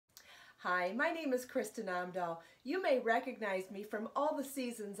Hi, my name is Kristin Omdahl. You may recognize me from all the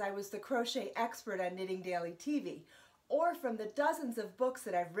seasons I was the crochet expert on Knitting Daily TV, or from the dozens of books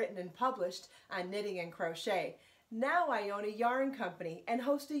that I've written and published on knitting and crochet. Now I own a yarn company and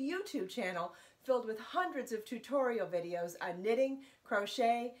host a YouTube channel filled with hundreds of tutorial videos on knitting,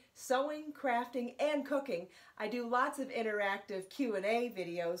 crochet, sewing, crafting, and cooking. I do lots of interactive Q&A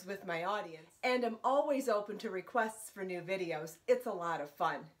videos with my audience, and I'm always open to requests for new videos. It's a lot of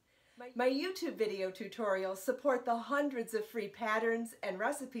fun. My YouTube video tutorials support the hundreds of free patterns and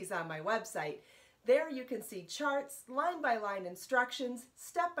recipes on my website. There you can see charts, line-by-line instructions,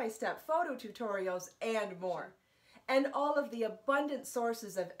 step-by-step photo tutorials, and more. And all of the abundant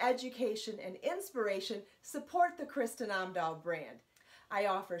sources of education and inspiration support the Kristin Omdahl brand. I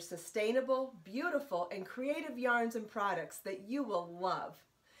offer sustainable, beautiful, and creative yarns and products that you will love.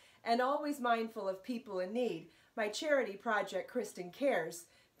 And always mindful of people in need, my charity project, Kristin Cares,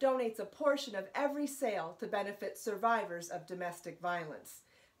 donates a portion of every sale to benefit survivors of domestic violence.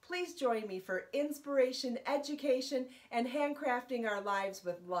 Please join me for inspiration, education, and handcrafting our lives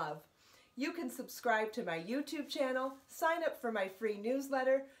with love. You can subscribe to my YouTube channel, sign up for my free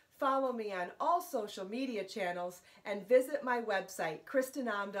newsletter, follow me on all social media channels, and visit my website,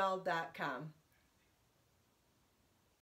 KristinOmdahl.com.